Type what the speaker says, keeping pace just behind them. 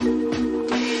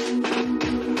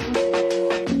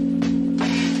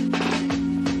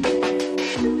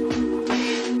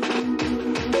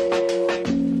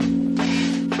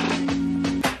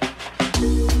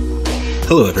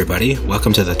Hello, everybody.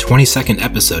 Welcome to the 22nd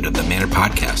episode of the Manor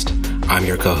Podcast. I'm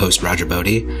your co-host, Roger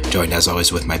Bodie, joined as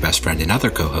always with my best friend and other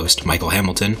co-host, Michael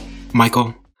Hamilton.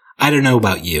 Michael, I don't know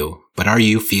about you, but are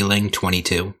you feeling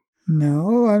 22?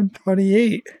 No, I'm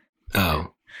 28.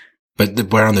 Oh,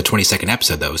 but we're on the 22nd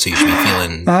episode, though, so you should be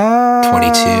feeling 22.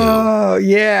 Oh,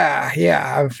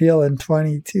 yeah, I'm feeling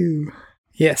 22.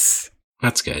 Yes.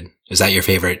 That's good. Is that your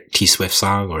favorite T-Swift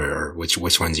song, or which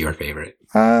one's your favorite?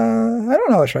 I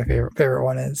don't know which my favorite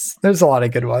one is. There's a lot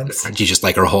of good ones. Do you just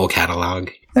like her whole catalog?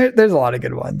 There's a lot of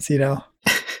good ones, you know.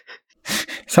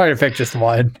 It's hard to pick just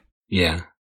one. Yeah.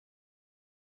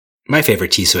 My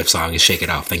favorite T-Swift song is Shake It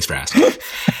Off. Thanks for asking.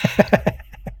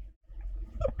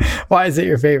 Why is it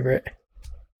your favorite?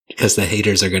 Because the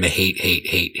haters are going to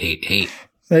hate.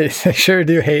 They sure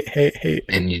do hate.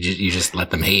 And you just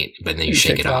let them hate, but then you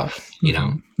shake it off, you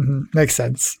know? Mm-hmm. Makes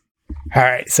sense. All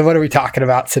right, so what are we talking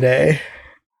about today?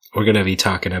 We're going to be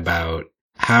talking about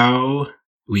how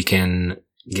we can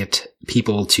get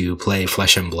people to play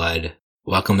Flesh and Blood,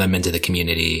 welcome them into the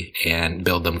community, and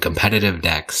build them competitive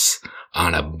decks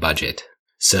on a budget.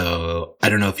 So I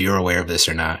don't know if you're aware of this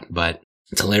or not, but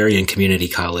Tolarian Community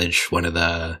College, one of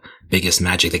the biggest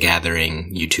Magic the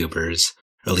Gathering YouTubers,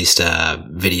 released a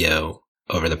video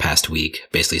over the past week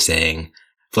basically saying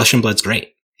Flesh and Blood's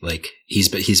great. Like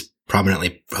he's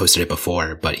prominently hosted it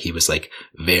before, but he was like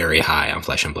very high on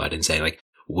Flesh and Blood and saying like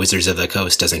Wizards of the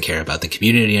Coast doesn't care about the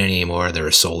community anymore. They're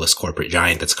a soulless corporate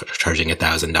giant that's charging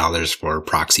 $1,000 for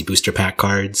proxy booster pack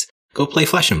cards. Go play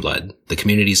Flesh and Blood. The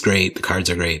community's great. The cards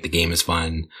are great. The game is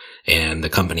fun. And the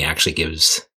company actually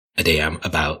gives a damn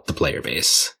about the player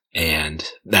base. And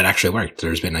that actually worked.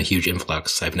 There's been a huge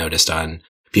influx I've noticed on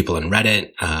people in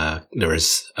Reddit. There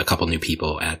was a couple new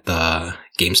people at the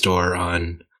game store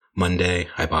on Monday.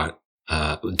 I bought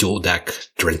dual deck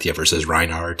Dorinthia versus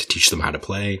Reinhardt to teach them how to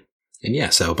play. And yeah,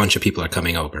 so a bunch of people are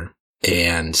coming over.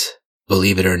 And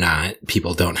believe it or not,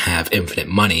 people don't have infinite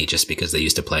money just because they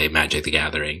used to play Magic the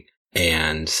Gathering.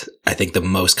 And I think the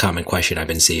most common question I've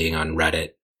been seeing on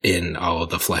Reddit in all of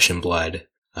the Flesh and Blood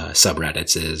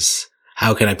subreddits is,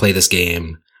 how can I play this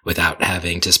game without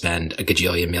having to spend a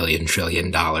gajillion million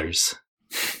trillion dollars?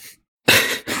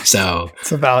 So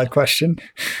it's a valid question.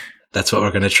 That's what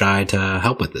we're going to try to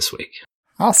help with this week.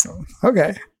 Awesome.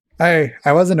 Okay. I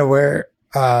wasn't aware.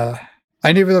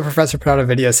 I knew the professor put out a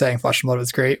video saying Flesh and Blood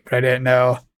was great, but I didn't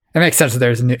know. It makes sense that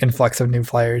there's an influx of new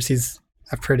players. He's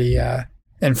a pretty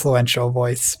influential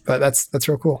voice, but that's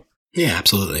real cool. Yeah,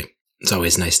 absolutely. It's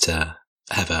always nice to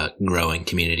have a growing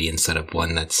community instead of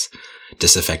one that's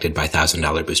disaffected by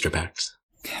 $1,000 booster packs.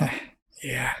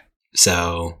 Yeah.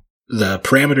 So the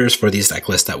parameters for these deck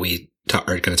lists that we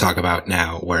are going to talk about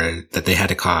now were that they had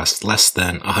to cost less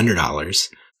than $100.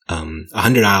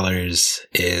 $100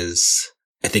 is,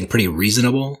 I think, pretty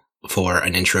reasonable for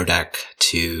an intro deck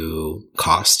to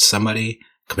cost somebody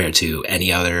compared to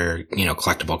any other,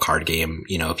 collectible card game.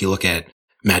 If you look at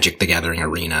Magic the Gathering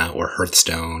Arena or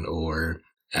Hearthstone or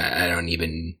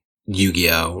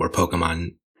Yu-Gi-Oh! Or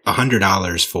Pokemon,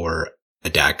 $100 for a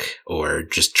deck or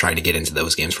just trying to get into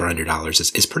those games for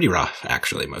 $100 is pretty rough,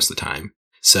 actually, most of the time.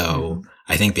 So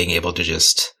I think being able to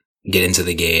just get into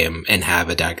the game and have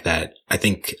a deck that I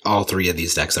think all three of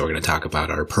these decks that we're going to talk about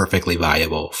are perfectly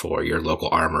viable for your local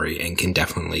armory and can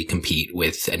definitely compete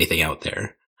with anything out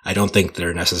there. I don't think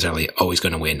they're necessarily always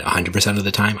going to win 100% of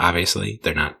the time. Obviously,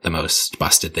 they're not the most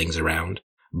busted things around.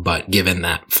 But given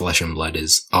that Flesh and Blood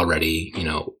is already,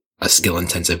 a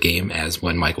skill-intensive game, as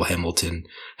one Michael Hamilton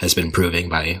has been proving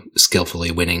by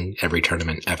skillfully winning every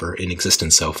tournament ever in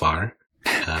existence so far,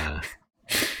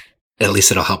 at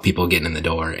least it'll help people get in the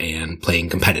door and playing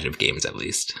competitive games at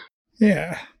least.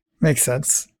 Yeah, makes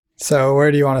sense. So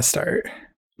where do you want to start?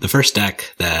 The first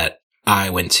deck that I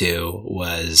went to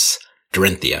was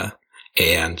Dorinthia.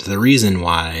 And the reason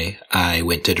why I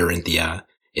went to Dorinthia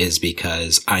is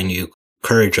because I knew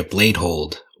Courage of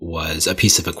Bladehold was a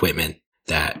piece of equipment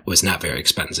that was not very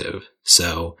expensive.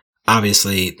 So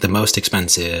obviously the most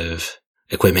expensive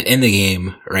equipment in the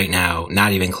game right now,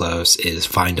 not even close, is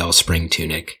Fyendal Spring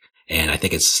Tunic. And I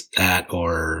think it's at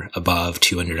or above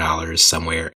 $200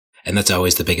 somewhere. And that's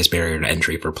always the biggest barrier to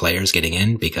entry for players getting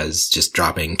in, because just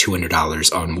dropping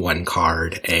 $200 on one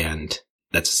card and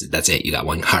that's it. You got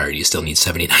one card. You still need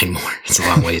 79 more. It's a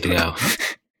long way to go.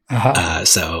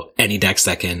 So any decks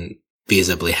that can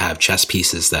feasibly have chess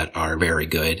pieces that are very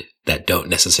good, that don't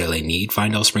necessarily need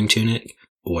Fyendal Spring Tunic,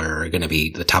 were going to be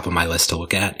the top of my list to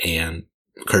look at, and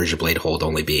Courage of Bladehold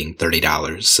only being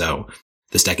 $30. So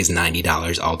this deck is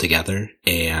 $90 altogether,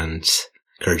 and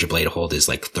Courage of Bladehold is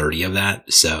like 30 of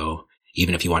that. So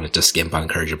even if you wanted to skimp on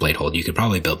Courage of Bladehold, you could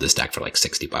probably build this deck for like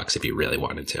 $60 if you really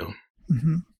wanted to.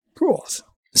 Mm-hmm. Cool.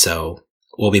 So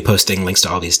we'll be posting links to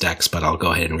all these decks, but I'll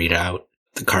go ahead and read it out.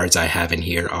 The cards I have in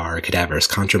here are Cadaverous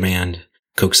Contraband,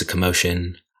 Coax a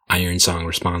Commotion, Iron Song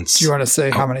Response. Do you want to say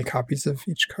how many copies of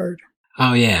each card?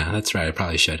 Oh, yeah, that's right. I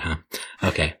probably should, huh?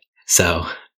 Okay. So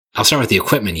I'll start with the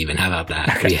equipment even. How about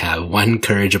that? Okay. We have 1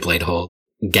 Courage of Bladehold,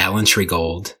 Gallantry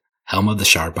Gold, Helm of the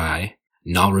Sharp Eye,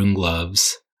 Nullrune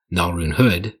Gloves, Nullrune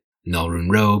Hood,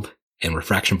 Nullrune Robe, and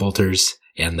Refraction Bolters.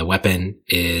 And the weapon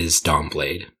is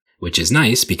Dawnblade, which is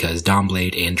nice because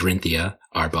Dawnblade and Dorinthia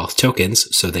are both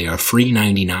tokens, so they are free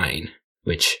 99,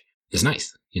 which is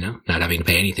nice, not having to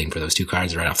pay anything for those 2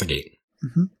 cards right off the gate.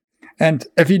 Mm-hmm. And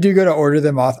if you do go to order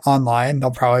them online,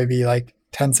 they'll probably be like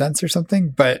 10 cents or something.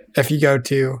 But if you go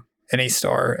to any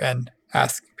store and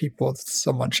ask people,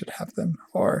 someone should have them,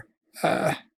 or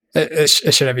it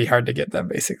shouldn't be hard to get them,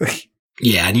 basically.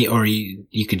 Yeah, or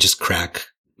you could just crack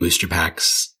booster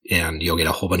packs and you'll get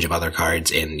a whole bunch of other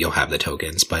cards and you'll have the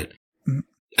tokens. But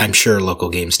I'm sure local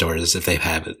game stores, if they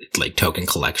have like token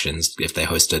collections, if they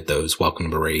hosted those Welcome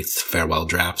to Wraith farewell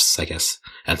drafts, I guess,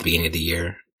 at the beginning of the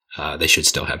year, they should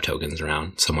still have tokens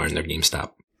around somewhere in their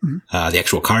GameStop. The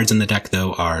actual cards in the deck,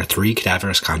 though, are 3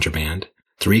 Cadaverous Contraband,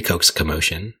 3 Coax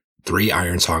Commotion, 3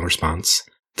 Iron Song Response,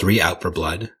 3 Out for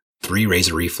Blood, 3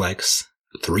 Razor Reflex,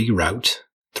 3 Rout,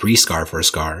 3 Scar for a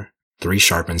Scar, 3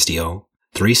 Sharpen Steel,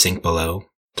 3 Sink Below,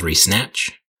 3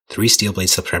 Snatch, 3 Steelblade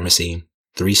Supremacy,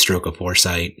 3 Stroke of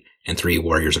Foresight, and 3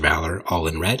 Warriors of Valor, all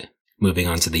in red. Moving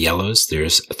on to the yellows,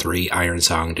 there's 3 Iron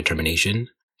Song Determination,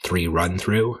 3 Run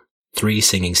Through, 3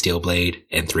 Singing Steelblade,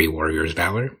 and 3 Warriors of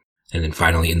Valor. And then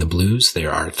finally in the blues,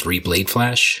 there are 3 Blade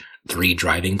Flash, 3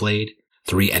 Driving Blade,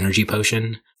 3 Energy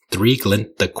Potion, 3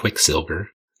 Glint the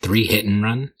Quicksilver, 3 Hit and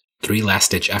Run, 3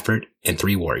 Last Ditch Effort, and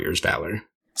 3 Warriors Valor.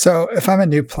 So if I'm a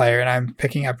new player and I'm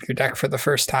picking up your deck for the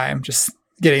first time, just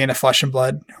getting into Flesh and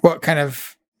Blood, what kind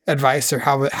of advice or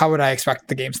how would I expect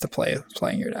the games to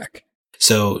playing your deck?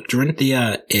 So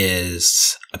Dorinthia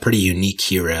is a pretty unique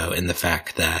hero in the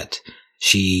fact that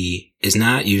she is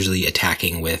not usually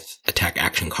attacking with attack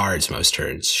action cards most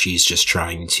turns. She's just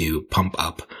trying to pump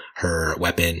up her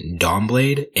weapon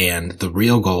Dawnblade, and the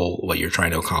real goal, what you're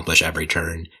trying to accomplish every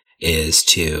turn, is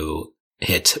to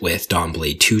hit with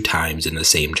Dawnblade 2 times in the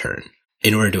same turn.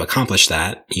 In order to accomplish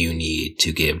that, you need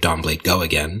to give Dawnblade Go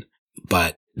Again,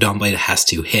 but Dawnblade has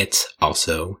to hit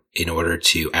also in order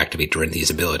to activate Dorinthia's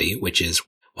ability, which is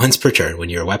once per turn. When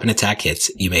your weapon attack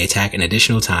hits, you may attack an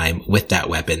additional time with that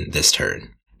weapon this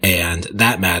turn. And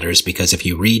that matters because if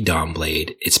you read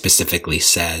Dawnblade, it specifically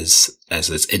says as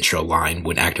this intro line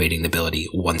when activating the ability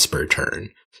once per turn.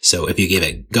 So if you give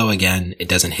it Go Again, it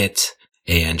doesn't hit,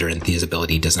 and Dorinthia's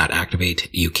ability does not activate,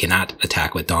 you cannot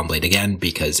attack with Dawnblade again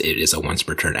because it is a once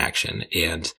per turn action,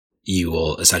 and you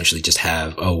will essentially just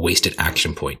have a wasted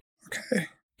action point. Okay.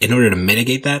 In order to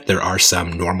mitigate that, there are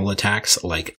some normal attacks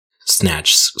like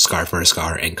Snatch, Scar for a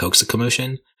Scar, and Coax a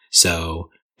Commotion. So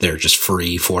they're just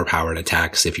free 4-powered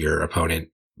attacks. If your opponent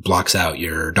blocks out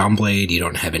your Dawnblade, you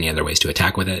don't have any other ways to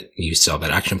attack with it, you still have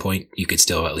that action point, you could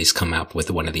still at least come up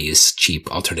with one of these cheap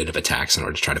alternative attacks in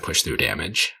order to try to push through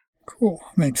damage. Cool.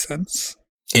 Makes sense.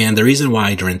 And the reason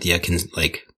why Dorinthia can,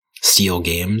 steal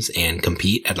games and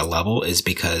compete at a level is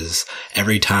because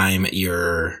every time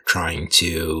you're trying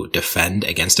to defend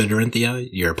against a Dorinthia,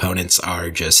 your opponents are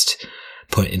just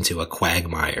put into a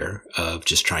quagmire of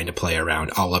just trying to play around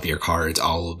all of your cards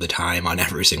all of the time on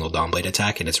every single Dawnblade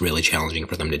attack, and it's really challenging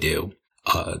for them to do.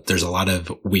 There's a lot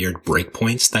of weird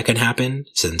breakpoints that can happen,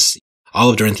 since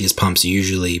all of Dorinthia's pumps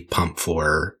usually pump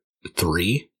for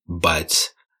 3,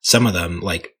 but some of them,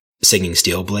 like Singing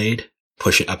Steelblade,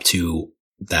 push it up to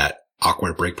that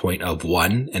awkward breakpoint of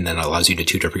 1, and then allows you to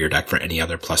tutor for your deck for any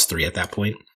other +3 at that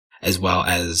point, as well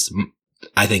as,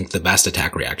 I think, the best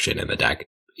attack reaction in the deck,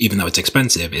 even though it's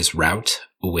expensive, is Rout,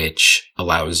 which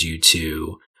allows you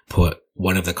to put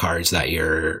one of the cards that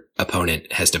your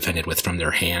opponent has defended with from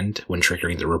their hand when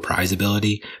triggering the Reprise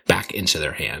ability back into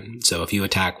their hand. So if you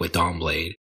attack with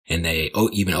Dawnblade and they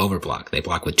even overblock, they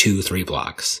block with 2-3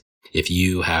 blocks. If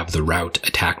you have the Rout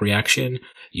attack reaction,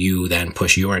 you then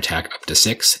push your attack up to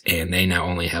 6, and they now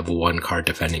only have 1 card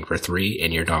defending for 3,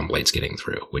 and your Dawnblade's getting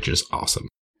through, which is awesome.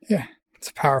 Yeah, it's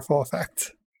a powerful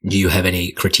effect. Do you have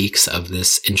any critiques of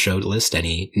this intro list?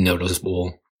 Any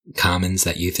noticeable commons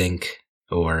that you think,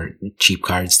 or cheap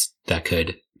cards that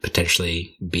could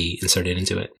potentially be inserted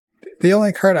into it? The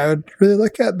only card I would really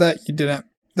look at that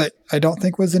I don't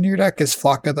think was in your deck is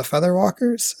Flock of the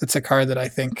Featherwalkers. It's a card that I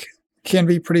think can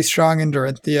be pretty strong in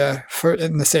Dorinthia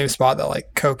in the same spot that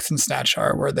like Coax and Snatch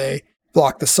are, where they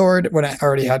block the sword when it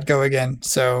already had Go Again,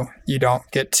 so you don't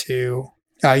get to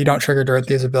you don't trigger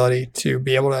Dorinthia's ability to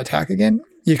be able to attack again.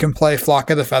 you can play Flock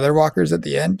of the Featherwalkers at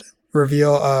the end,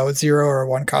 reveal a 0 or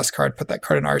 1 cost card, put that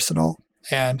card in Arsenal,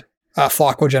 and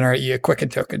Flock will generate you a Quicken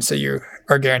token, so you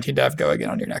are guaranteed to have Go Again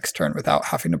on your next turn without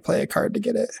having to play a card to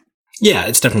get it. Yeah,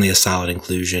 it's definitely a solid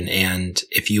inclusion, and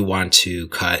if you want to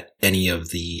cut any of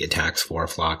the attacks for a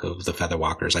Flock of the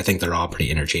Featherwalkers, I think they're all pretty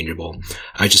interchangeable.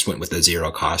 I just went with the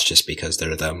 0 cost just because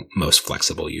they're the most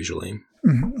flexible usually.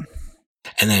 Mm-hmm.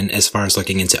 And then as far as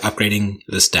looking into upgrading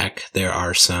this deck, there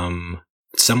are some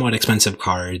somewhat expensive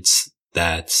cards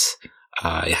that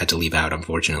I had to leave out,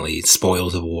 unfortunately.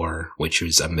 Spoils of War, which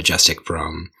is a Majestic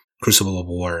from Crucible of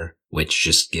War, which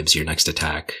just gives your next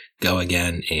attack Go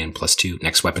Again and +2,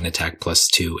 next weapon attack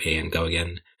 +2 and Go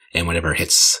Again. And whenever it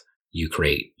hits, you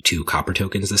create 2 copper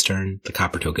tokens this turn. The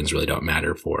copper tokens really don't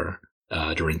matter for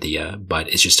Dorinthia, but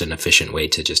it's just an efficient way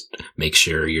to just make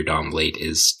sure your Dawnblade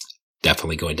is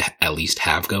definitely going to at least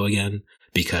have Go Again,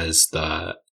 because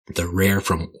the rare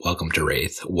from Welcome to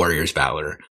Wraith, Warrior's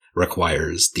Valor,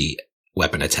 requires the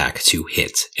weapon attack to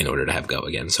hit in order to have Go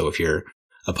Again. So if your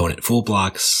opponent full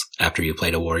blocks after you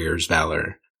played a Warrior's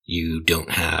Valor, you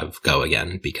don't have Go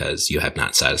Again because you have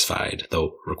not satisfied the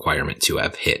requirement to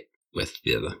have hit with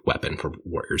the weapon for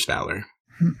Warrior's Valor.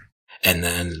 And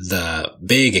then the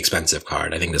big expensive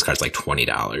card, I think this card's like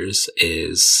 $20,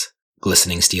 is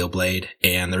Glistening Steel Blade.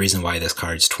 And the reason why this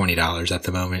card's $20 at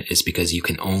the moment is because you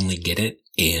can only get it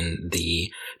in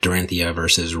the Dorinthia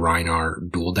versus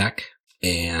Rhinar dual deck.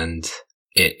 And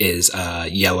it is a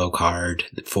yellow card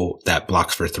that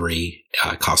blocks for 3,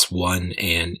 costs 1,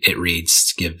 and it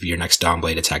reads, give your next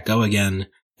Dawnblade attack Go Again.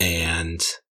 And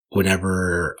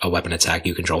whenever a weapon attack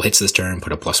you control hits this turn,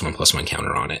 put a +1/+1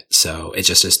 counter on it. So it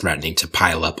just is threatening to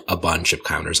pile up a bunch of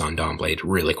counters on Dawnblade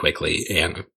really quickly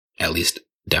and at least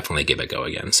definitely give it Go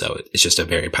Again. So it's just a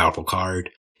very powerful card,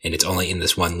 and it's only in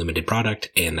this one limited product,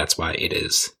 and that's why it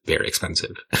is very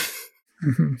expensive.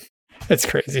 Mm-hmm. It's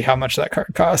crazy how much that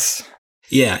card costs.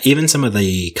 Yeah, even some of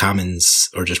the commons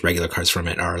or just regular cards from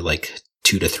it are like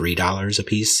 $2 to $3 a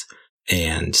piece.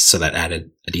 And so that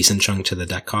added a decent chunk to the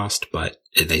deck cost, but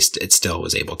it still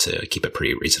was able to keep it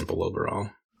pretty reasonable overall.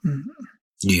 Mm-hmm.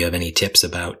 Do you have any tips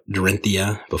about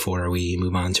Dorinthia before we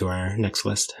move on to our next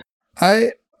list?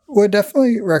 I would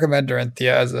definitely recommend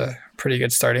Dorinthia as a pretty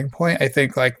good starting point. I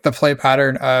think like the play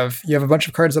pattern of you have a bunch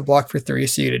of cards that block for 3,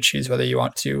 so you get to choose whether you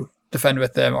want to defend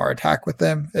with them or attack with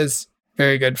them is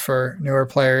very good for newer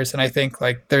players. And I think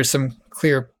like there's some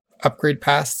clear upgrade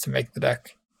paths to make the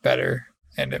deck better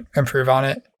and improve on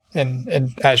it.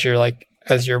 And as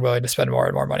you're willing to spend more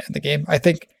and more money on the game, I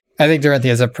think Dorinthia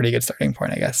is a pretty good starting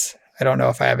point, I guess. I don't know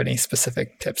if I have any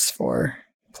specific tips for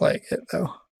playing it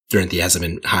though. Dorinthia hasn't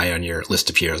been high on your list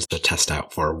of heroes to test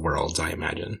out for Worlds, I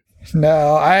imagine.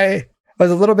 No, I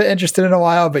was a little bit interested in a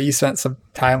while, but you spent some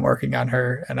time working on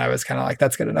her, and I was kind of like,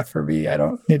 that's good enough for me. I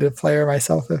don't need to play her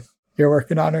myself if you're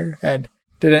working on her. And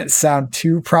didn't sound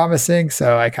too promising,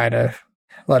 so I kind of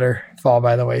let her fall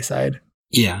by the wayside.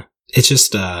 Yeah, it's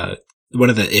just one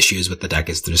of the issues with the deck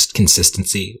is just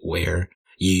consistency, where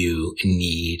you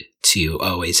need to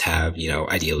always have,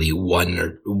 ideally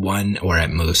one or at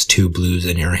most 2 blues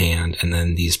in your hand, and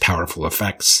then these powerful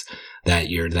effects that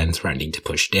you're then threatening to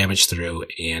push damage through,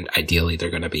 and ideally they're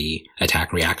going to be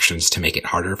attack reactions to make it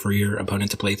harder for your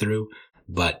opponent to play through.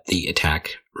 But the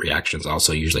attack reactions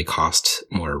also usually cost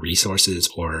more resources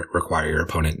or require your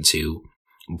opponent to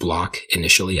block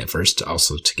initially at first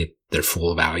also to get their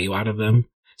full value out of them.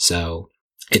 So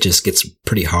it just gets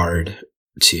pretty hard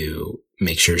to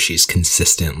make sure she's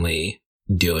consistently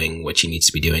doing what she needs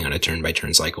to be doing on a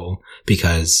turn-by-turn cycle,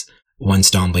 because once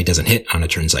Dawnblade doesn't hit on a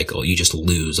turn cycle, you just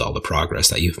lose all the progress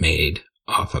that you've made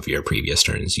off of your previous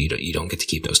turns. You don't get to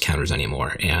keep those counters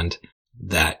anymore, and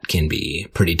that can be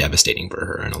pretty devastating for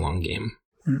her in a long game.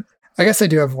 I guess I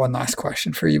do have one last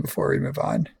question for you before we move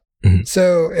on. Mm-hmm.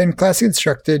 So in Classic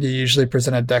Constructed, you usually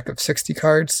present a deck of 60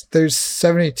 cards. There's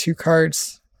 72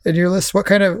 cards in your list.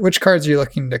 Which cards are you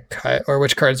looking to cut, or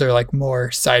which cards are like more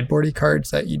sideboardy cards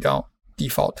that you don't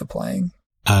default to playing?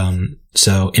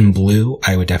 So in blue,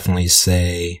 I would definitely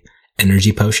say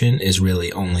Energy Potion is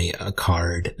really only a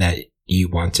card that you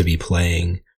want to be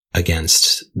playing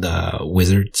against the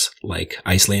wizards like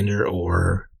Icelander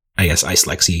or I guess Ice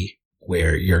Lexi,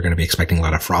 where you're going to be expecting a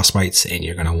lot of frostbites and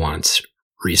you're going to want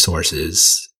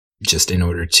resources just in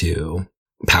order to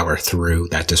power through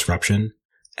that disruption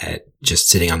at just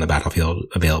sitting on the battlefield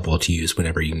available to use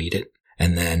whenever you need it.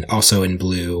 And then also in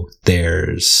blue,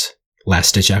 there's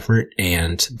Last Ditch Effort,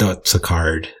 and that's a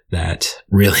card that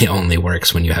really only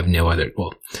works when you have no other,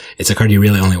 it's a card you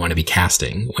really only want to be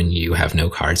casting when you have no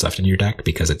cards left in your deck,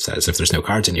 because it says if there's no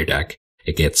cards in your deck,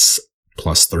 it gets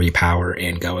 +3 power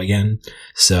and Go Again.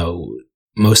 So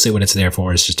Mostly what it's there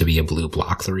for is just to be a blue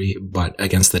block 3, but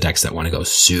against the decks that want to go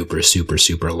super, super,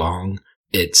 super long,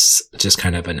 it's just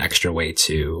kind of an extra way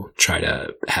to try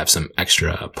to have some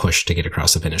extra push to get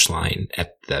across the finish line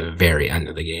at the very end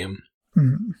of the game.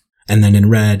 Mm. And then in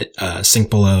red, Sink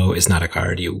Below is not a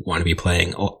card you want to be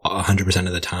playing 100%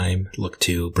 of the time. Look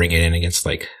to bring it in against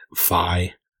like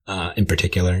Fi, in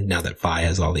particular, now that Fi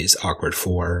has all these awkward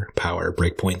 4 power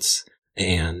breakpoints.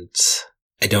 And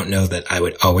I don't know that I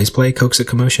would always play Coax a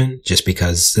Commotion, just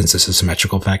because since it's a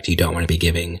symmetrical effect, you don't want to be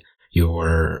giving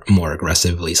your more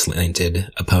aggressively slanted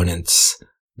opponents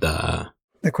the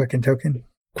Quicken Token.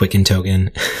 Quicken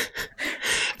Token,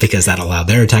 because that allowed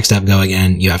their attack step go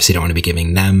again. You obviously don't want to be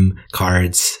giving them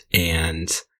cards,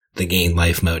 and the gain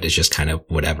life mode is just kind of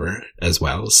whatever as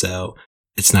well. So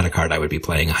it's not a card I would be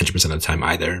playing 100% of the time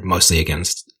either, mostly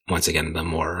against, once again, the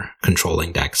more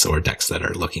controlling decks or decks that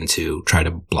are looking to try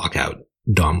to block out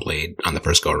Dawnblade on the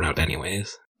first go around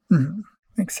anyways.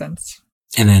 Makes sense.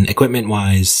 And then equipment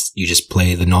wise, you just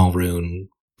play the Null Rune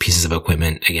pieces of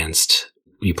equipment against,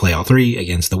 you play all 3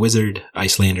 against the Wizard,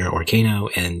 Icelander, or Kano,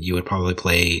 and you would probably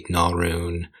play Null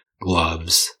Rune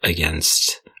gloves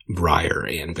against Briar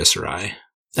and Viserai.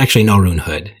 Actually, Null Rune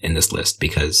Hood in this list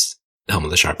because Helm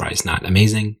of the Sharp Eye is not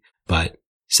amazing, but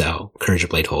so Courage of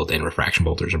Bladehold and Refraction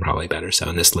Bolters are probably better. So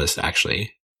in this list,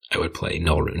 actually, I would play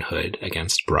Null Rune Hood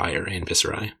against Briar and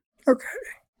Viserai. Okay,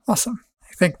 awesome.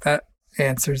 I think that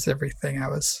answers everything I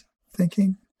was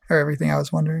thinking, or everything I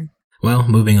was wondering. Well,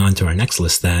 moving on to our next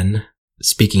list then.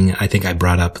 Speaking, I think I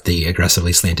brought up the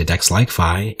aggressively slanted decks like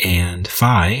Fi, and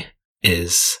Fi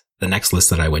is the next list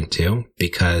that I went to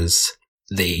because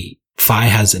Fi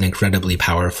has an incredibly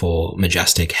powerful,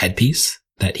 majestic headpiece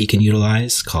that he can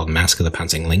utilize called Mask of the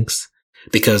Pouncing Lynx.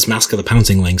 Because Mask of the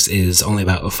Pouncing Lynx is only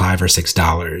about $5 or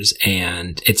 $6,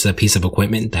 and it's a piece of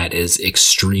equipment that is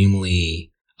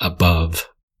extremely above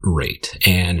rate.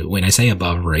 And when I say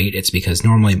above rate, it's because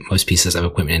normally most pieces of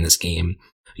equipment in this game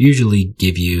usually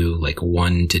give you like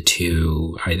 1 to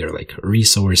 2 either like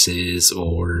resources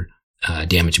or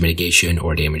damage mitigation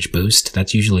or damage boost.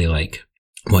 That's usually like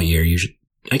what you're usually,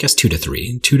 I guess 2 to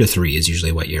 3. 2 to 3 is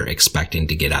usually what you're expecting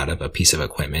to get out of a piece of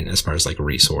equipment as far as like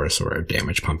resource or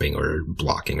damage pumping or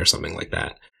blocking or something like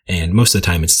that. And most of the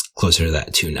time it's closer to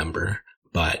that 2 number.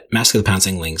 But Mask of the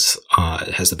Pouncing Lynx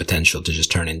has the potential to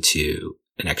just turn into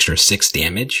an extra 6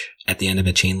 damage at the end of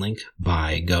a chain link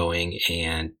by going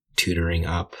and tutoring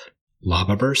up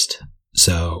Lava Burst.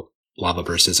 So Lava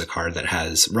Burst is a card that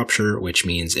has Rupture, which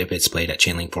means if it's played at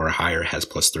chain link 4 or higher, it has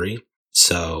 +3.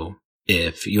 So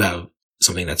if you have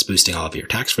something that's boosting all of your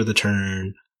attacks for the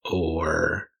turn,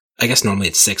 or I guess normally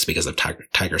it's 6 because of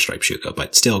Tiger Stripe Shuko,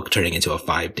 but still turning into a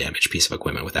 5 damage piece of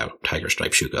equipment without Tiger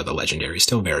Stripe Shuko, the legendary, is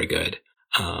still very good.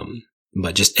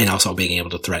 But just, and also being able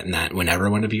to threaten that whenever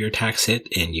one of your attacks hit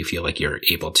and you feel like you're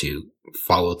able to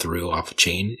follow through off a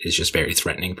chain is just very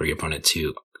threatening for your opponent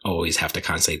to always have to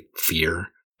constantly fear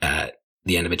at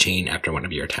the end of a chain after one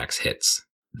of your attacks hits.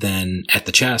 Then at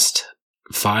the chest,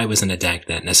 Fi was in a deck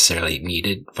that necessarily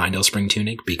needed Fyendal Spring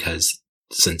Tunic because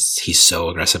since he's so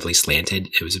aggressively slanted,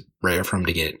 it was rare for him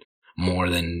to get more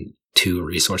than 2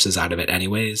 resources out of it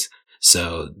anyways.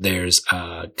 So there's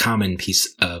a common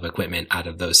piece of equipment out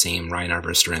of those same Rhinar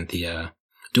vs. Dorinthia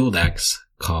dual decks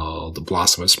called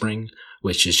Blossom of Spring,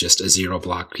 which is just a 0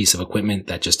 block piece of equipment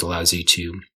that just allows you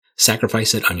to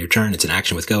sacrifice it on your turn. It's an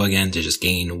action with go again to just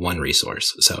gain 1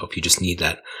 resource. So if you just need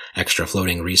that extra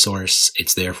floating resource,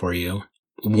 it's there for you.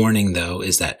 Warning though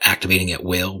is that activating it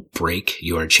will break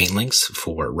your chain links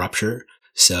for Rupture.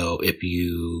 So if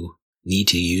you need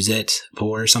to use it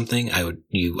for something,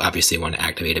 you obviously want to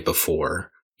activate it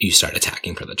before you start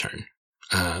attacking for the turn.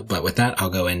 But with that, I'll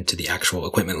go into the actual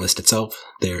equipment list itself.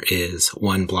 There is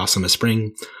 1 Blossom of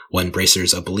Spring, 1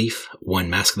 Bracers of Belief, 1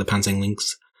 Mask of the Pouncing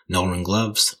Lynx, Null Rune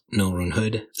Gloves, Null Rune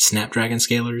Hood, Snapdragon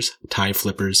Scalers, Tide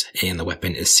Flippers, and the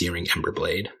weapon is Searing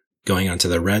Emberblade. Going on to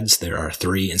the reds, there are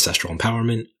 3 Ancestral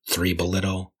Empowerment, 3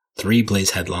 Belittle, 3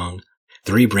 Blaze Headlong,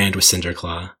 3 Brand with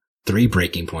Cinderclaw, 3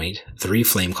 Breaking Point, 3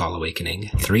 Flame Call Awakening,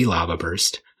 3 Lava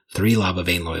Burst, 3 Lava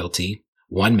Vein Loyalty,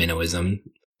 1 Minnowism,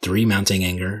 3 Mounting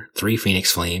Anger, 3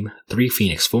 Phoenix Flame, 3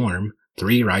 Phoenix Form,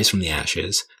 3 Rise from the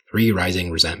Ashes, 3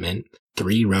 Rising Resentment,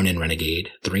 3 Ronin Renegade,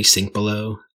 3 Sink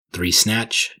Below, 3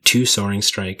 Snatch, 2 Soaring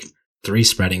Strike, 3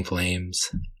 Spreading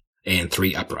Flames, and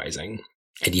 3 Uprising.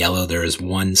 At yellow, there is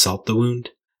 1 Salt the Wound,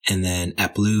 and then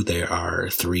at blue, there are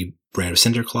 3 Brand of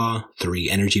Cinderclaw,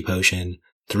 3 Energy Potion,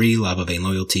 3 Lava Vein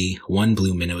Loyalty, 1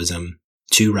 Blue Minnowism,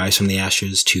 2 Rise from the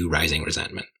Ashes, 2 Rising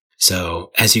Resentment.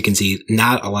 So, as you can see,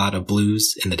 not a lot of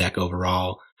blues in the deck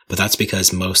overall, but that's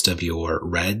because most of your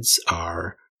reds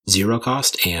are 0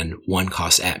 cost and 1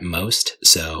 cost at most.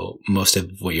 So most of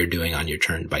what you're doing on your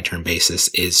turn by turn basis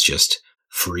is just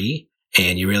free.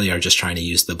 And you really are just trying to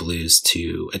use the blues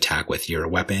to attack with your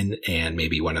weapon and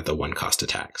maybe one of the 1 cost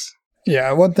attacks.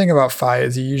 Yeah, one thing about Fi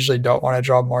is you usually don't want to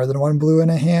draw more than 1 blue in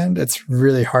a hand. It's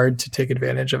really hard to take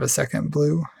advantage of a second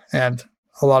blue. And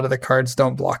a lot of the cards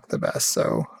don't block the best.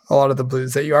 So a lot of the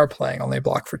blues that you are playing only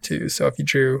block for 2. So if you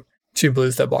drew 2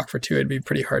 blues that block for 2, it'd be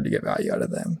pretty hard to get value out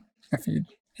of them if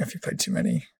you played too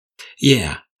many.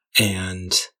 Yeah.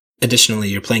 And additionally,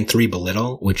 you're playing 3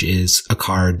 Belittle, which is a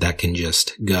card that can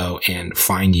just go and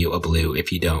find you a blue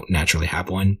if you don't naturally have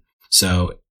one.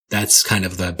 So that's kind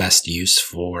of the best use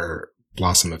for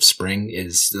Blossom of Spring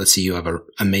is, let's say you have an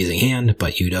amazing hand,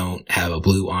 but you don't have a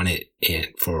blue on it and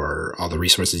for all the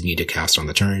resources you need to cast on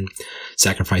the turn.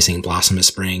 Sacrificing Blossom of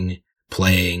Spring,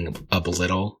 playing a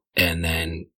Belittle, and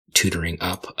then tutoring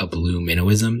up a blue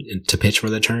Minnowism to pitch for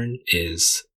the turn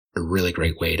is a really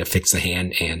great way to fix the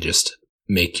hand and just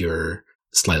make your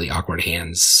slightly awkward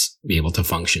hands be able to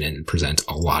function and present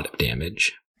a lot of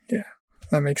damage. Yeah,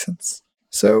 that makes sense.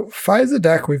 So Fi is a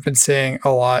deck we've been seeing a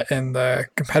lot in the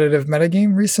competitive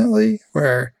metagame recently,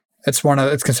 where it's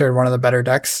considered one of the better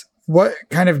decks. What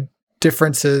kind of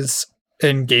differences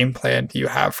in game plan do you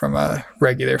have from a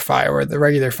regular Fi, where the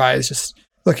regular Fi is just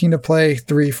looking to play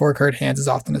 3-4 card hands as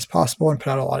often as possible and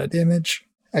put out a lot of damage?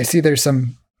 I see there's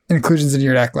some inclusions in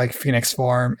your deck like Phoenix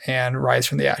Form and Rise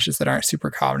from the Ashes that aren't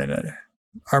super common and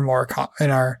are more in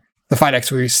the Fi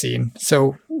decks we've seen.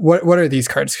 So what are these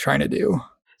cards trying to do?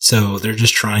 So they're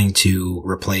just trying to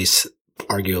replace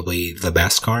arguably the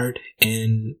best card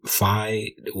in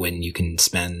Fi when you can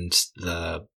spend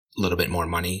the little bit more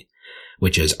money,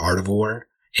 which is Art of War.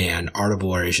 And Art of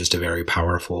War is just a very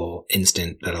powerful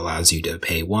instant that allows you to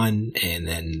pay 1. And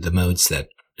then the modes that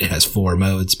it has 4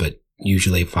 modes, but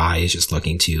usually Fi is just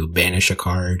looking to banish a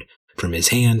card from his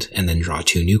hand and then draw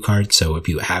 2 new cards. So if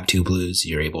you have 2 blues,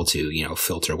 you're able to,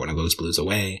 filter one of those blues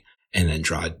away and then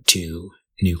draw 2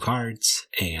 new cards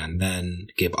and then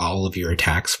give all of your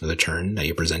attacks for the turn that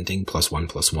you're presenting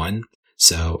 +1/+1.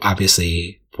 So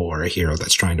obviously for a hero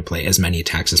that's trying to play as many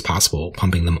attacks as possible,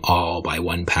 pumping them all by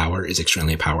 1 power is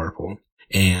extremely powerful.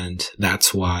 And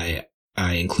that's why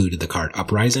I included the card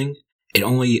Uprising. It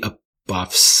only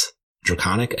buffs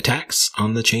Draconic attacks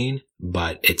on the chain,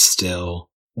 but it's still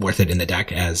worth it in the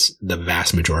deck as the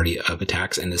vast majority of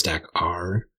attacks in this deck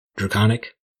are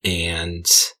Draconic. And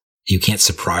you can't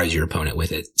surprise your opponent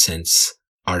with it since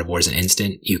Art of War is an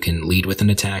instant. You can lead with an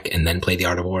attack and then play the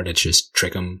Art of War to just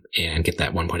trick them and get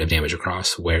that 1 point of damage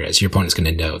across, whereas your opponent's going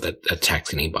to know that the attack's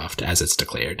getting buffed as it's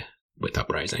declared with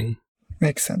Uprising.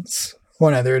 Makes sense.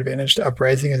 One other advantage to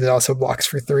Uprising is it also blocks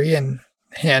for 3 in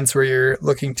hands where you're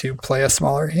looking to play a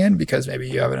smaller hand because maybe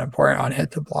you have an important on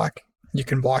hit to block. You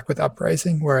can block with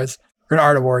Uprising, whereas for an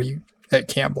Art of War, it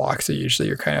can't block, so usually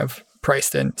you're kind of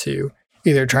priced into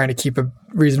either trying to keep a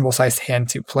reasonable sized hand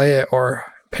to play it or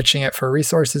pitching it for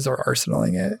resources or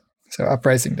arsenaling it. So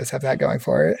Uprising does have that going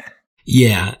for it.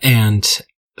 Yeah, and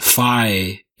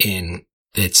Fi in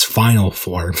its final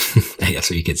form, I guess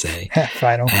what you could say,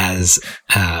 final, has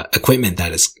equipment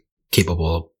that is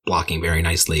capable of blocking very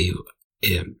nicely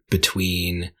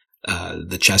between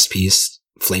the chest piece,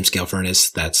 Flamescale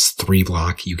Furnace, that's 3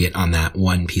 block you get on that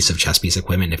 1 piece of chest piece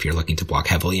equipment if you're looking to block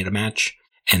heavily in a match.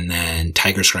 And then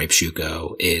Tiger Stripe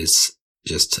Shuko is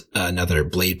just another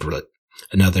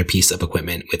piece of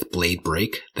equipment with Blade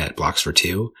Break that blocks for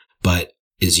 2, but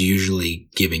is usually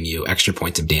giving you extra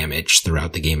points of damage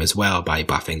throughout the game as well by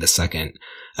buffing the second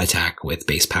attack with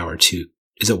base power 2.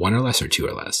 Is it 1 or less or 2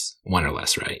 or less? 1 or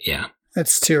less, right? Yeah.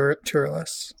 It's 2 or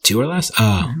less. 2 or less?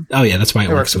 Oh, oh yeah, that's why it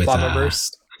works with Lava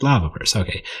Burst. Lava Burst,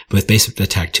 okay. With base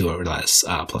attack 2 or less,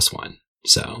 +1.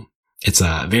 So it's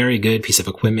a very good piece of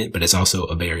equipment, but it's also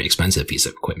a very expensive piece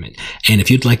of equipment. And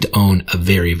if you'd like to own a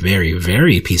very, very,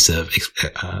 very piece of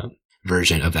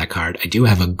version of that card, I do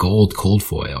have a gold cold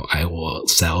foil I will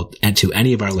sell to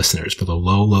any of our listeners for the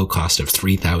low cost of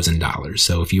 $3,000.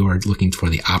 So if you are looking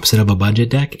for the opposite of a budget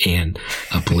deck and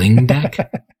a bling deck,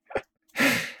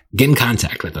 get in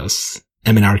contact with us.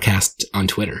 MNRcast on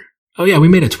Twitter. Oh yeah, we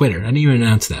made a Twitter. I didn't even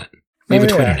announce that. We have a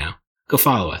Twitter now. Go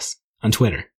follow us on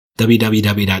Twitter.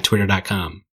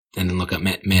 www.twitter.com and then look up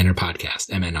Manor Podcast,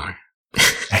 MNR.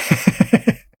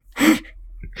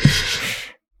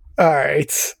 All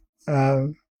right.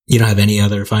 You don't have any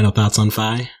other final thoughts on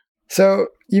Fi? So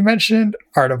you mentioned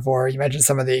Art of War. You mentioned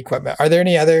some of the equipment. Are there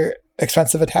any other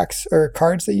expensive attacks or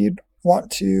cards that you'd want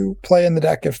to play in the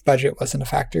deck if budget wasn't a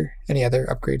factor? Any other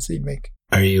upgrades that you'd make?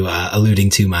 Are you alluding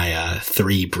to my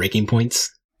 3 breaking points?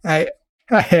 I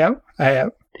am.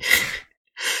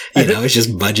 It's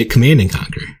just budget Command and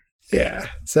Conquer. Yeah.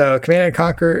 So Command and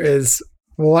Conquer is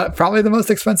probably the most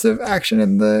expensive action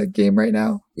in the game right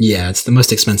now. Yeah, it's the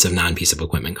most expensive non-piece of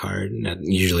equipment card,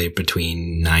 usually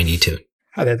between 90 to...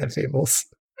 Other than Fables.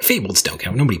 Fables don't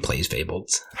count. Nobody plays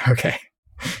Fables. Okay.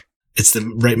 It's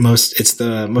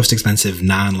the most expensive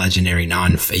non-legendary,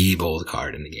 non-Fabled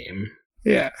card in the game.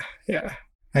 Yeah.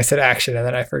 I said action, and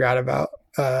then I forgot about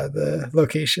the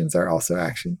locations are also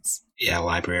actions. Yeah,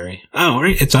 library. Oh,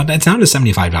 right. It's down to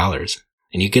 $75.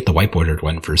 And you get the whiteboarded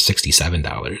one for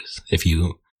 $67 if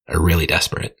you are really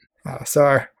desperate.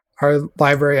 So our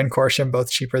library and Corsham both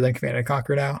cheaper than Command and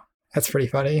Conquer now. That's pretty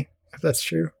funny, if that's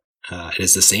true. It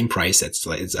is the same price. It's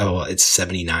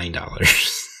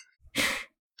 $79.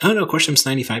 Oh no, Corsham's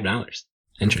 $95.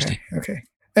 Interesting. Okay.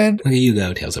 And look at you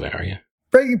go, Tales of Aria.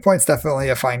 Breaking Point's definitely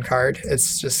a fine card.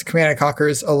 It's just Command and Conquer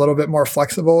is a little bit more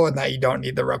flexible in that you don't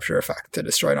need the rupture effect to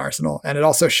destroy an arsenal. And it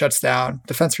also shuts down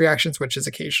defense reactions, which is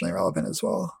occasionally relevant as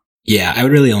well. Yeah, I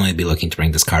would really only be looking to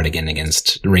bring this card again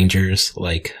against Rangers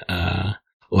like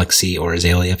Lexi or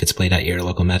Azalea if it's played at your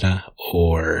local meta.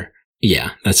 Or,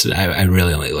 yeah, I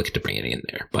really only look to bring it in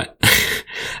there. But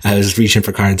I was reaching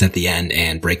for cards at the end,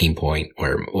 and Breaking Point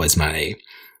was my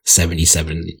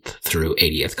 77th through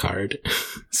 80th card.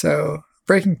 So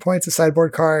Breaking Point's a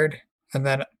sideboard card, and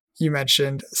then you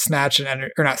mentioned Sink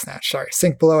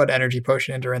Below and Energy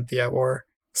Potion in Dorinthia or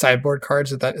sideboard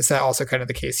cards. Is that also kind of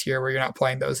the case here, where you're not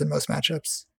playing those in most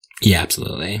matchups? Yeah,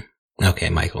 absolutely. Okay,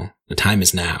 Michael, the time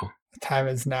is now. The time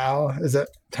is now. Is it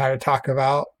time to talk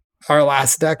about our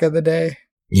last deck of the day?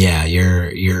 Yeah,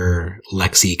 your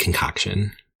Lexi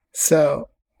concoction. So,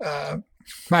 our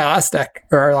last deck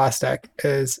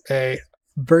is a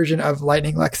version of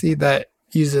Lightning Lexi that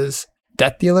uses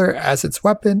Death Dealer as its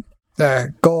weapon.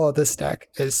 The goal of this deck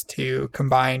is to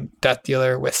combine Death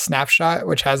Dealer with Snapshot,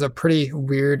 which has a pretty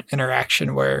weird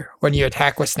interaction where when you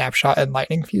attack with Snapshot and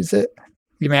Lightning Fuse it,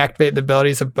 you may activate the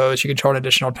abilities of bows you control an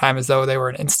additional time as though they were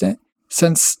an instant.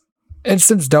 Since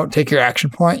instants don't take your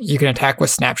action point, you can attack with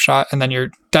Snapshot, and then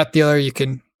your Death Dealer, you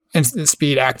can instant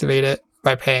speed activate it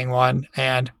by paying 1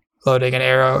 and loading an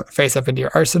arrow face up into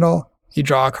your arsenal. You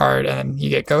draw a card, and then you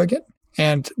get Go Again.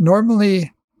 And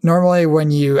normally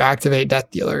when you activate Death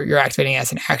Dealer, you're activating it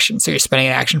as an action. So you're spending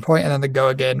an action point, and then the Go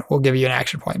Again will give you an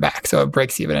action point back. So it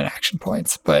breaks even in action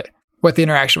points. But with the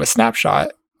interaction with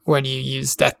Snapshot, when you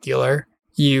use Death Dealer,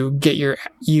 you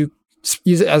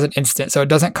use it as an instant. So it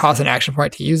doesn't cost an action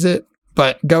point to use it,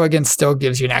 but Go Again still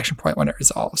gives you an action point when it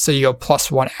resolves. So you go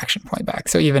 +1 action point back.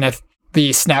 So even if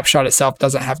the Snapshot itself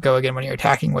doesn't have Go Again when you're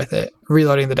attacking with it,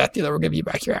 reloading the Death Dealer will give you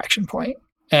back your action point.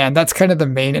 And that's kind of the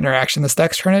main interaction this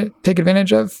deck's trying to take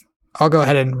advantage of. I'll go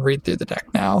ahead and read through the deck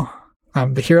now.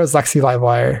 The hero's Lexi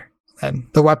Livewire, and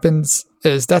the weapons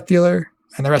is Death Dealer,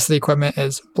 and the rest of the equipment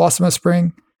is Blossom of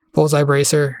Spring, Bullseye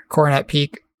Bracer, Coronet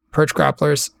Peak, Perch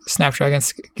Grapplers, Snapdragon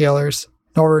Scalers,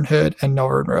 Northern Hood, and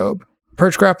Northern Robe.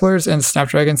 Perch Grapplers and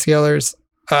Snapdragon Scalers,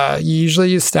 you usually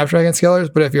use Snapdragon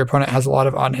Scalers, but if your opponent has a lot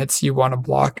of on-hits you want to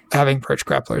block, having Perch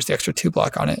Grapplers, the extra 2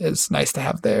 block on it, is nice to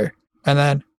have there. And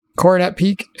then Coronet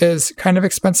Peak is kind of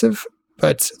expensive,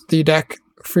 but the deck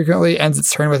frequently ends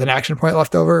its turn with an action point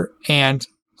left over, and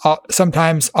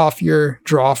sometimes off your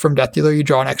draw from Death Dealer, you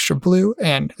draw an extra blue,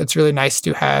 and it's really nice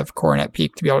to have Coronet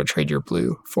Peak to be able to trade your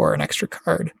blue for an extra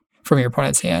card from your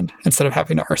opponent's hand instead of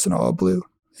having to arsenal a blue.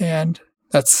 And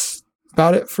that's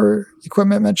about it for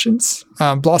equipment mentions.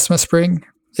 Blossom of Spring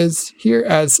is here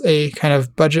as a kind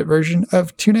of budget version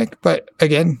of Tunic, but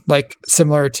again, like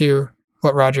similar to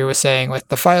what Roger was saying with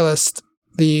the Phylist,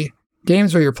 the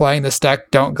games where you're playing this deck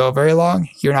don't go very long.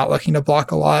 You're not looking to block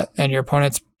a lot, and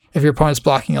if your opponent's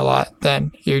blocking a lot,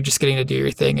 then you're just getting to do your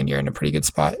thing, and you're in a pretty good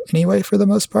spot anyway for the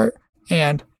most part.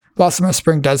 And Blossom of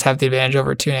Spring does have the advantage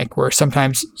over Tunic, where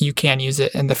sometimes you can use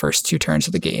it in the first 2 turns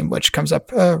of the game, which comes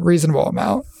up a reasonable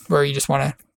amount, where you just want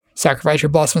to sacrifice your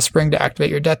Blossom of Spring to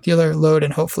activate your Death Dealer, load,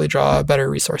 and hopefully draw a better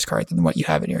resource card than what you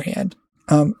have in your hand.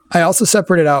 I also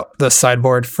separated out the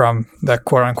sideboard from the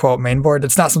quote-unquote main board.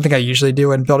 It's not something I usually do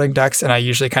when building decks, and I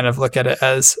usually kind of look at it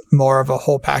as more of a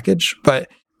whole package. But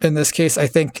in this case, I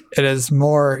think it is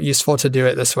more useful to do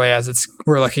it this way, as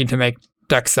we're looking to make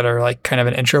decks that are like kind of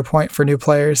an intro point for new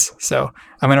players. So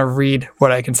I'm going to read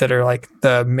what I consider like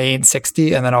the main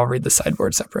 60, and then I'll read the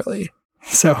sideboard separately.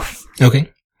 So okay,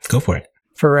 go for it.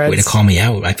 For Reds, way to call me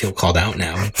out. I feel called out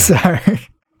now. Sorry.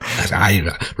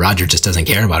 Roger just doesn't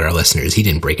care about our listeners. He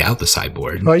didn't break out the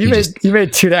sideboard. Well, you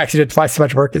made 2 decks. You did twice as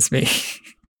much work as me.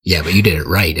 Yeah, but you did it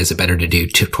right. Is it better to do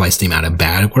twice the amount of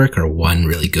bad work or one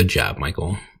really good job,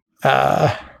 Michael?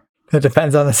 It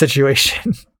depends on the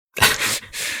situation.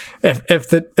 if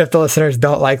the listeners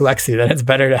don't like Lexi, then it's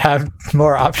better to have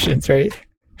more options, right?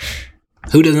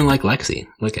 Who doesn't like Lexi?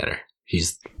 Look at her.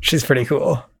 She's pretty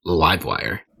cool. Live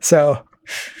wire. So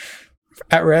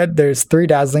at red, there's 3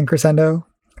 Dazzling Crescendo,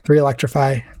 3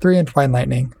 Electrify, 3 Entwine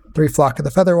Lightning, 3 Flock of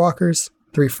the Featherwalkers,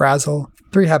 3 Frazzle,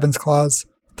 3 Heaven's Claws,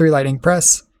 3 Lightning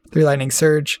Press, 3 Lightning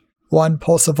Surge, 1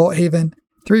 Pulse of Volt Haven,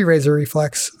 3 Razor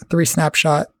Reflex, 3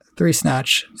 Snapshot, 3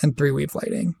 Snatch, and 3 Weave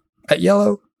Lighting. At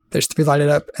yellow, there's 3 Lighted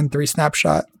Up and 3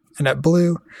 Snapshot. And at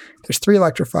blue, there's 3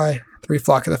 Electrify, 3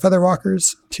 Flock of the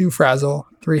Featherwalkers, 2 Frazzle,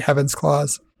 3 Heaven's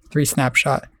Claws, 3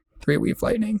 Snapshot, 3 Weave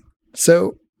Lightning.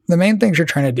 So the main things you're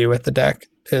trying to do with the deck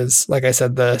is, like I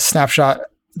said, the Snapshot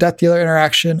Death Dealer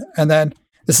interaction. And then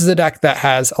this is a deck that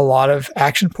has a lot of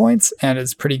action points and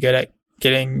is pretty good at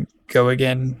getting Go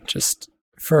Again just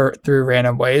through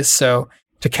random ways. So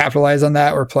to capitalize on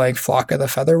that, we're playing Flock of the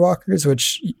Featherwalkers,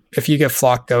 which if you give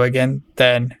Flock Go Again,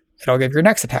 then it'll give your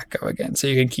next attack Go Again. So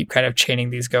you can keep kind of chaining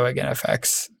these Go Again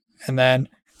effects. And then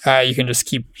you can just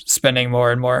keep spending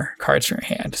more and more cards from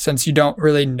your hand. Since you don't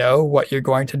really know what you're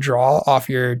going to draw off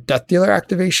your Death Dealer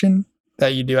activation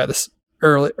that you do at this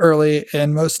early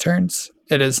in most turns,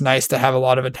 it is nice to have a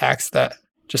lot of attacks that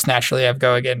just naturally have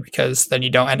Go Again, because then you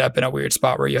don't end up in a weird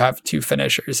spot where you have 2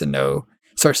 finishers and no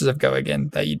sources of Go Again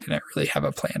that you didn't really have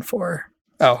a plan for.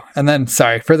 Oh, and then,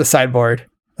 sorry, for the sideboard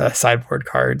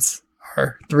cards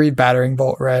are 3 Battering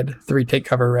Bolt red, 3 Take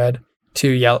Cover red,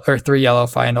 3 yellow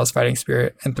Fyendal's Fighting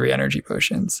Spirit, and 3 Energy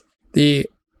Potions. The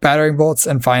Battering Bolts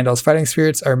and Fyendal's Fighting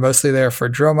Spirits are mostly there for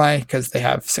Dromai because they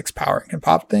have 6 power and can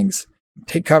pop things.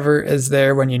 Take Cover is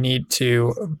there when you need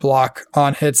to block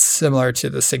on hits similar to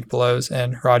the Sink Belows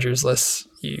and Roger's lists.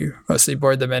 You mostly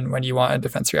board them in when you want a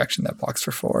defense reaction that blocks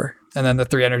for 4. And then the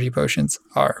 3 Energy Potions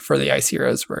are for the Ice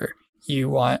Heroes, where you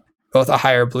want both a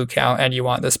higher blue count and you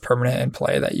want this permanent in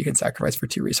play that you can sacrifice for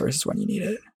 2 resources when you need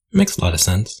it. Makes a lot of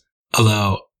sense.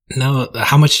 Although, no,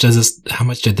 how much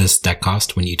did this deck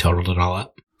cost when you totaled it all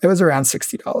up? It was around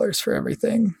 $60 for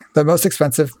everything. The most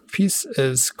expensive piece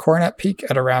is Coronet Peak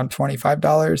at around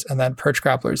 $25, and then Perch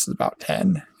Grapplers is about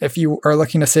 $10. If you are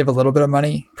looking to save a little bit of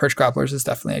money, Perch Grapplers is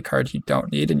definitely a card you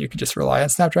don't need, and you can just rely on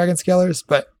Snapdragon Scalers,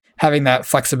 but having that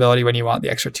flexibility when you want the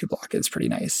extra 2 block is pretty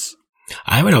nice.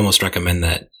 I would almost recommend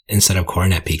that instead of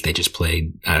Coronet Peak, they just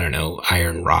play,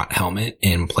 Iron Rot Helmet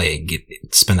and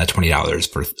spend that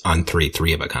 $20 on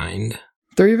 3 of a kind.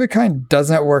 3 of a kind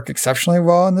doesn't work exceptionally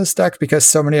well in this deck because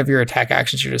so many of your attack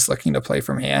actions you're just looking to play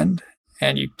from hand,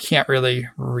 and you can't really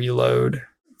reload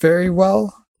very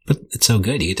well. But it's so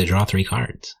good. You get to draw 3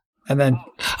 cards. And then...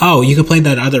 Oh, you could play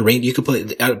that other range. You could play...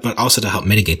 But also to help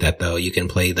mitigate that, though, you can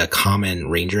play the common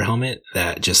Ranger Helmet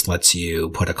that just lets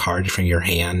you put a card from your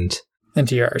hand...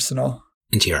 Into your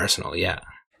arsenal, yeah.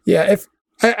 Yeah,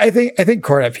 I think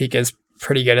Coronet Peak is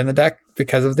pretty good in the deck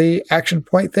because of the action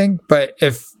point thing, but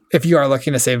if you are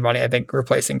looking to save money, I think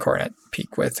replacing Coronet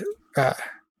Peak with,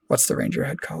 what's the Ranger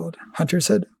Hood called? Hunter's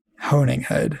Hood? Honing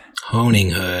Hood.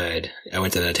 I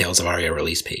went to the Tales of Aria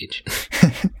release page.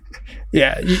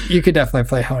 Yeah, you could definitely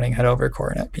play Honing Hood over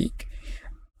Coronet Peak.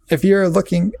 If you're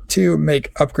looking to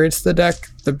make upgrades to the deck,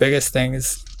 the biggest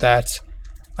things that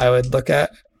I would look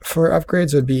at for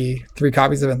upgrades would be 3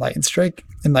 copies of Enlightened Strike.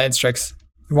 Enlightened Strike's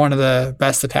one of the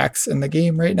best attacks in the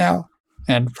game right now,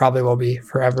 and probably will be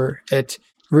forever. It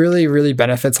really, really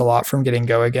benefits a lot from getting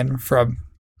Go Again from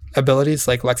abilities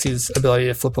like Lexi's ability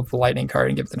to flip up a lightning card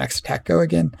and give the next attack Go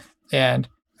Again, and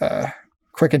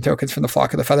Quicken tokens from the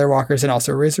Flock of the Featherwalkers and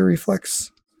also Razor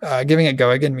Reflex. Giving it Go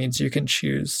Again means you can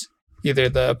choose either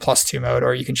the +2 mode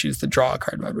or you can choose the draw a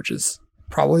card mode, which is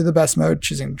probably the best mode,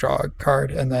 choosing draw a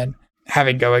card, and then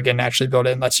having Go Again naturally built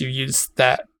in lets you use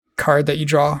that card that you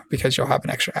draw because you'll have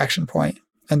an extra action point.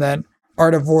 And then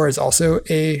Art of War is also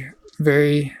a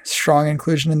very strong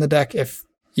inclusion in the deck if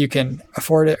you can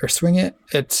afford it or swing it.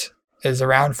 It is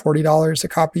around $40 a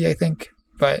copy, I think.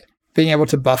 But being able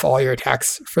to buff all your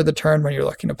attacks for the turn when you're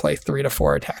looking to play 3 to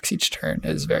 4 attacks each turn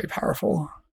is very powerful.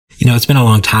 It's been a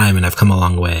long time and I've come a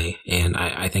long way. And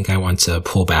I think I want to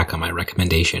pull back on my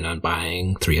recommendation on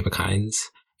buying 3 of a kinds.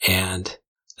 And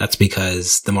that's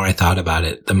because the more I thought about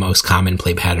it, the most common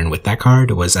play pattern with that card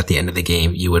was at the end of the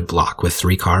game, you would block with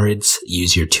 3 cards,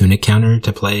 use your Tunic counter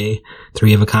to play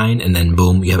 3 of a kind, and then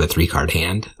boom, you have a 3-card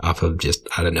hand off of just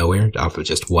out of nowhere, off of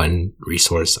just 1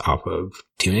 resource off of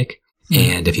Tunic.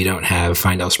 Mm-hmm. And if you don't have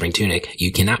Fyendal Spring Tunic,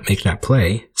 you cannot make that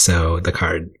play. So the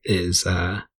card is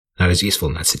not as useful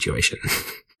in that situation.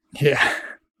 Yeah,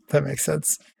 that makes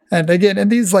sense. And again, in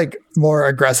these more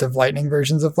aggressive lightning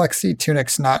versions of Lexi,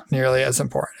 Tunic's not nearly as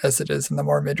important as it is in the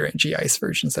more mid-rangey ice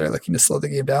versions that are looking to slow the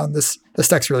game down. This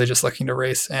deck's really just looking to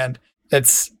race, and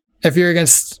if you're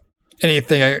against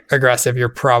anything aggressive, you're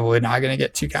probably not going to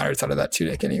get 2 counters out of that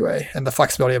Tunic anyway. And the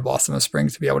flexibility of Blossom of Spring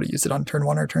to be able to use it on turn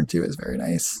 1 or turn 2 is very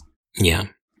nice. Yeah.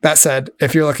 That said,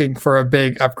 if you're looking for a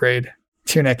big upgrade,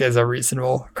 Tunic is a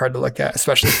reasonable card to look at,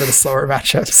 especially for the slower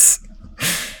matchups.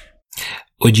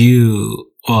 Would you...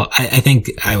 Well, I think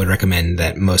I would recommend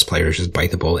that most players just bite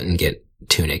the bullet and get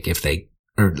Tunic if they...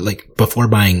 Or, like, before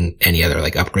buying any other,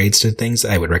 like, upgrades to things,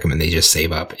 I would recommend they just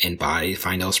save up and buy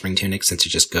Fyendal Spring Tunic, since it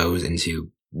just goes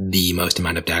into the most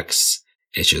amount of decks.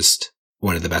 It's just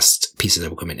one of the best pieces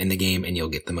of equipment in the game, and you'll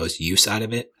get the most use out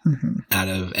of it, out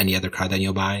of any other card that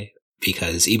you'll buy.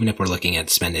 Because even if we're looking at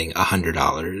spending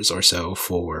 $100 or so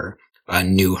for a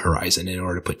new Horizon in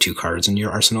order to put 2 cards in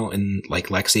your arsenal in, like,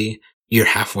 Lexi, you're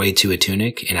halfway to a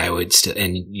Tunic, and I would still,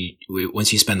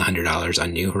 once you spend the $100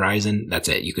 on New Horizon, that's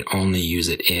it. You can only use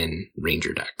it in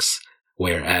Ranger decks.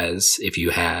 Whereas if you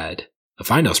had a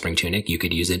Fyendal Spring Tunic, you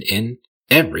could use it in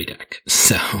every deck.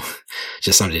 So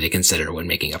just something to consider when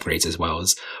making upgrades, as well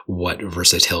as what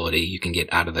versatility you can get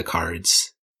out of the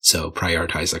cards. So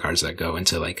prioritize the cards that go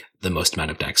into, like, the most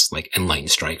amount of decks, like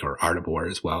Enlightened Strike or Art of War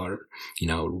as well, or, you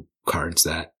know, cards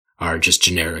that are just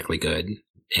generically good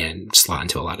and slot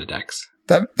into a lot of decks.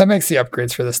 That makes the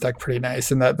upgrades for this deck pretty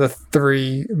nice, and that the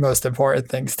 3 most important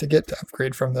things to get to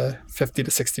upgrade from the $50 to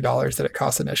 $60 that it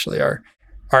costs initially are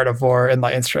Art of War,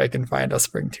 Enlightened Strike, and Fyendal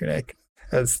Spring Tunic,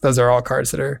 as those are all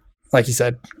cards that are, like you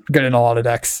said, good in a lot of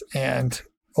decks and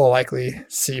will likely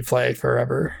see play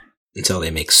forever. Until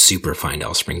they make Super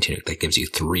Fyendal Spring Tunic that gives you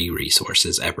 3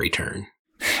 resources every turn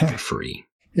for free.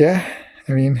 Yeah,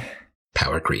 I mean...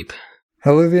 Power creep.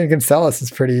 Eluvian Gonzalez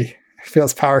is pretty...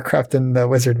 feels power crept in the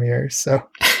Wizard mirrors, so...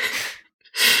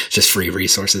 Just free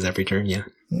resources every turn, yeah.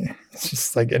 It's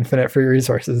just like infinite free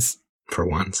resources. For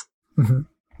once.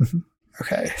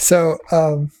 Okay, so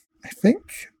I think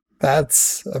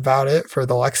that's about it for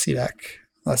the Lexi deck,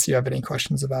 unless you have any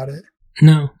questions about it.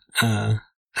 No,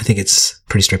 I think it's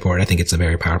pretty straightforward. I think it's a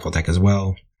very powerful deck as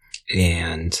well,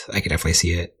 and I could definitely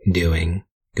see it doing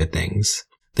good things.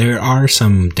 There are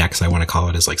some decks I want to call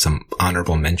it as, like, some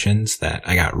honorable mentions that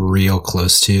I got real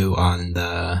close to on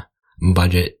the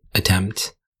budget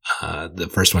attempt. The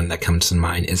first one that comes to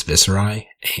mind is Viserai,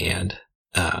 and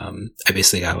I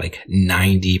basically got like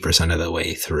 90% of the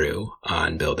way through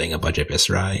on building a budget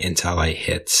Viserai until I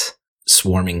hit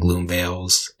Swarming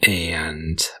Gloomveils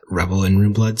and Revel in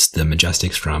Runebloods, the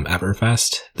Majestics from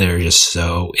Everfest. They're just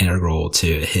so integral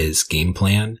to his game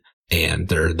plan, and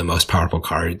they're the most powerful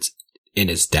cards in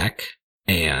his deck,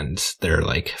 and they're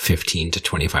like $15 to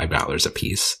 $25 a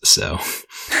piece. So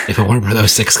if it weren't for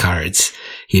those 6 cards,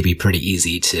 he'd be pretty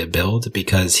easy to build,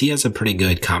 because he has a pretty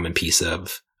good common piece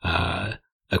of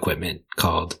equipment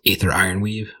called Aether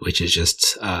Ironweave, which is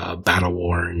just a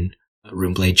battle-worn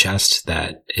Runeblade chest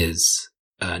that is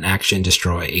an action,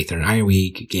 destroy Aether and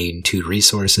Ironweave, gain 2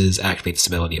 resources, activate this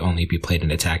ability only if you played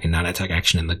an attack and non-attack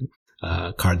action in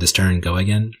the card this turn, go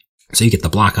again. So you get the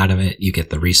block out of it, you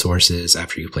get the resources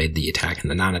after you played the attack and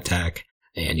the non-attack,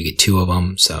 and you get 2 of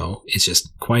them. So it's just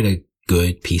quite a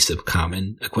good piece of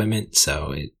common equipment.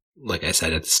 So like I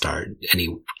said at the start,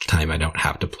 any time I don't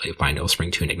have to play Fyendal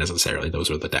Spring Tunic necessarily, those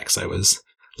were the decks I was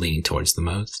leaning towards the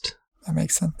most. That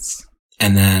makes sense.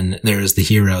 And then there's the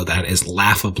hero that is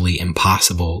laughably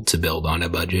impossible to build on a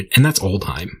budget, and that's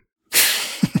Oldhim.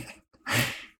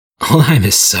 Oldhim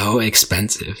is so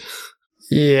expensive.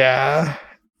 Yeah.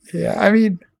 I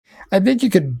mean, I think you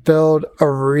could build a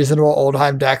reasonable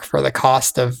Oldhim deck for the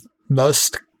cost of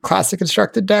most classic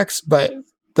constructed decks, but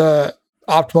the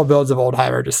optimal builds of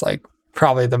Oldhim are just like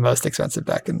probably the most expensive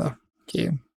deck in the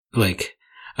game. Like,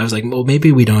 I was like, well,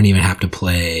 maybe we don't even have to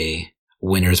play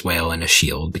Winter's Wail and a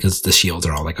shield, because the shields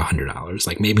are all like $100.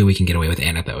 Like, maybe we can get away with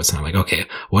Anathos. And I'm like, okay,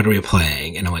 what are we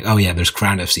playing? And I'm like, oh yeah, there's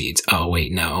Crown of Seeds. Oh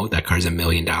wait, no, that card's $1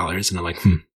 million. And I'm like,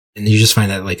 And you just find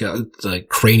that like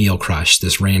Cranial Crush,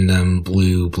 this random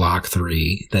blue block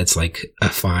 3 that's like a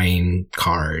fine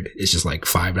card, is just like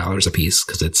 $5 a piece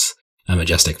because it's a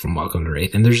Majestic from Welcome to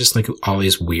Wraith. And there's just like all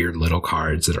these weird little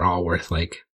cards that are all worth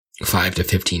like $5 to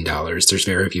 $15. There's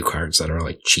very few cards that are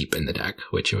like cheap in the deck,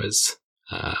 which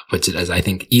puts it as, I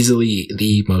think, easily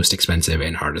the most expensive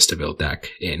and hardest to build deck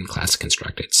in Classic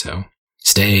Constructed. So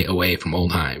stay away from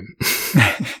Oldhim.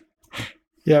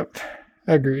 Yep,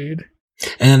 agreed.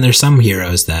 And then there's some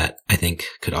heroes that I think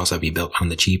could also be built on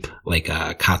the cheap, like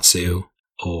Katsu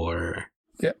or...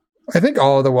 Yeah, I think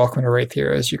all of the Welcome to Wraith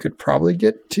heroes you could probably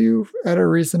get to at a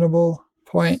reasonable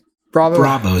point.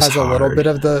 Bravo's has a little bit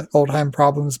of the Oldhim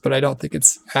problems, but I don't think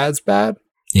it's as bad.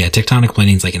 Yeah, Tectonic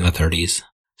Plating's like in the 30s,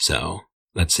 so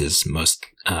that's his most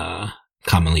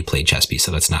commonly played chess piece,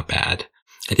 so that's not bad.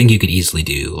 I think you could easily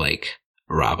do like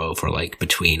Ravo for like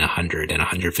between $100 and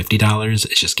 $150.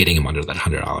 It's just getting him under that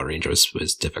 $100 range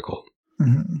was difficult.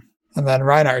 Mm-hmm. And then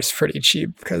Reinhardt's pretty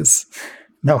cheap because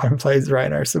no one plays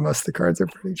Reinhardt, so most of the cards are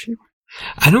pretty cheap.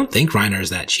 I don't think Reinhardt's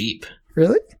that cheap.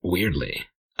 Really? Weirdly.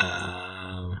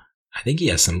 I think he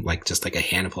has some just a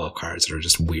handful of cards that are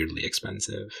just weirdly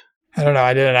expensive. I don't know.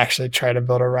 I didn't actually try to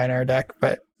build a Reinhardt deck,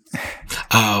 but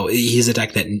oh, he's a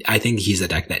deck that I think he's a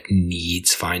deck that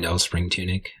needs Fyendal Spring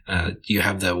Tunic. You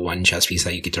have the one chess piece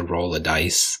that you get to roll a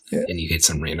dice, and you get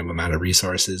some random amount of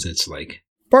resources. It's like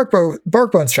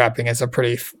Barkbone Strapping is a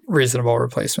pretty reasonable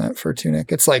replacement for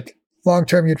Tunic. It's like long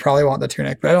term, you'd probably want the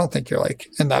Tunic, but I don't think you're like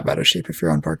in that bad a shape if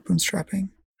you're on Barkbone Strapping.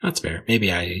 That's fair. Maybe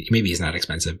he's not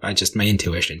expensive. My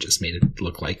intuition just made it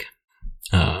look like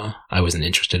I wasn't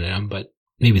interested in him, but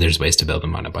maybe there's ways to build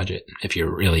them on a budget if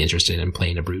you're really interested in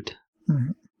playing a Brute.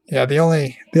 Mm-hmm. Yeah, the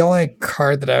only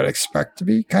card that I would expect to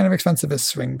be kind of expensive is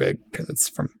Swing Big because it's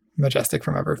from Majestic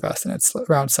from Everfest and it's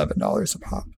around $7 a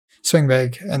pop. Swing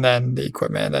Big, and then the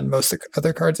equipment, and then most of the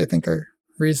other cards I think are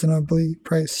reasonably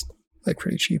priced, like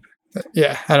pretty cheap. But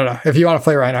yeah, I don't know. If you want to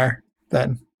play Reinhardt,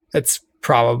 then it's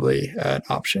probably an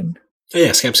option. Oh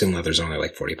yeah, Scabskin Leather's only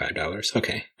like $45.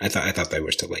 Okay, I thought they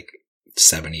were still like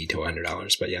 $70 to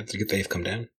 $100, but yeah, they've come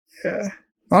down. Yeah,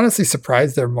 honestly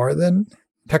surprised they're more than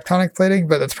Tectonic Plating,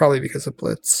 but that's probably because of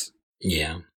Blitz.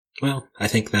 Yeah. Well, I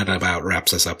think that about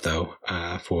wraps us up though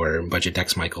for budget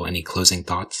decks. Michael, any closing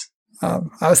thoughts?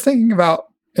 I was thinking about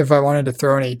if I wanted to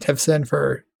throw any tips in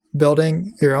for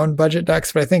building your own budget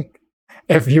decks, but I think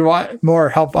if you want more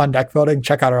help on deck building,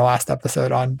 check out our last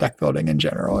episode on deck building in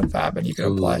general in Fab, and you can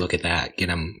apply. Look at that! Get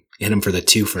him for the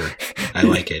twofer. I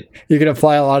like it. You can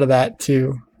apply a lot of that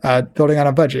to building on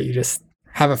a budget. You just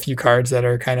have a few cards that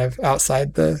are kind of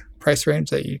outside the price range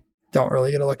that you don't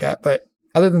really get to look at. But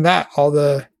other than that, all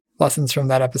the lessons from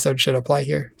that episode should apply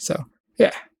here. So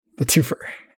yeah, the twofer.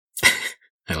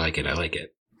 I like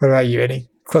it. What about you? Any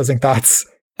closing thoughts?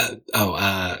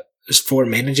 For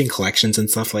managing collections and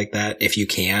stuff like that, if you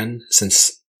can,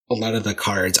 since a lot of the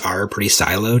cards are pretty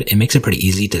siloed, it makes it pretty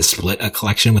easy to split a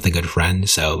collection with a good friend.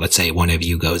 So let's say one of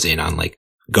you goes in on like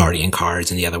Guardian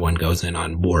cards and the other one goes in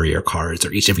on Warrior cards,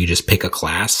 or each of you just pick a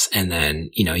class and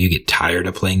then, you get tired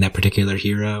of playing that particular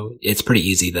hero. It's pretty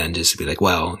easy then just to be like,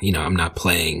 well, I'm not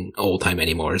playing old time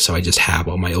anymore. So I just have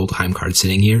all my old time cards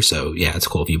sitting here. So yeah, it's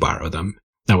cool if you borrow them.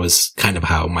 That was kind of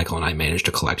how Michael and I managed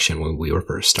a collection when we were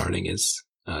first starting is,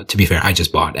 to be fair, I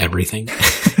just bought everything.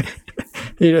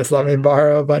 You just let me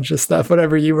borrow a bunch of stuff,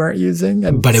 whatever you weren't using.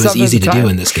 But it was easy to do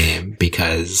in this game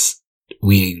because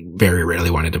we very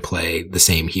rarely wanted to play the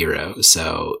same hero.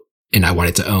 So, and I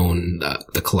wanted to own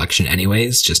the collection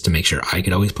anyways, just to make sure I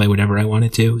could always play whatever I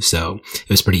wanted to. So it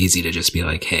was pretty easy to just be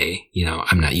like, hey,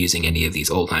 I'm not using any of these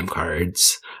old time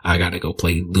cards. I got to go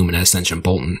play Lumina Ascension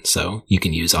Bolton. So you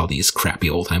can use all these crappy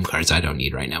old time cards I don't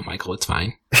need right now, Michael. It's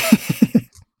fine.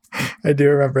 I do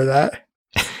remember that.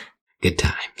 Good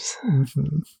times.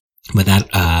 Mm-hmm. But that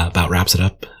about wraps it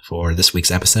up for this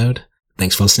week's episode.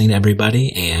 Thanks for listening to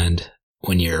everybody. And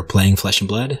when you're playing Flesh and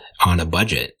Blood on a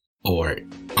budget or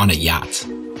on a yacht,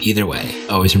 either way,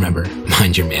 always remember,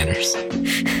 mind your manners.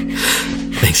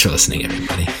 Thanks for listening,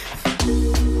 everybody.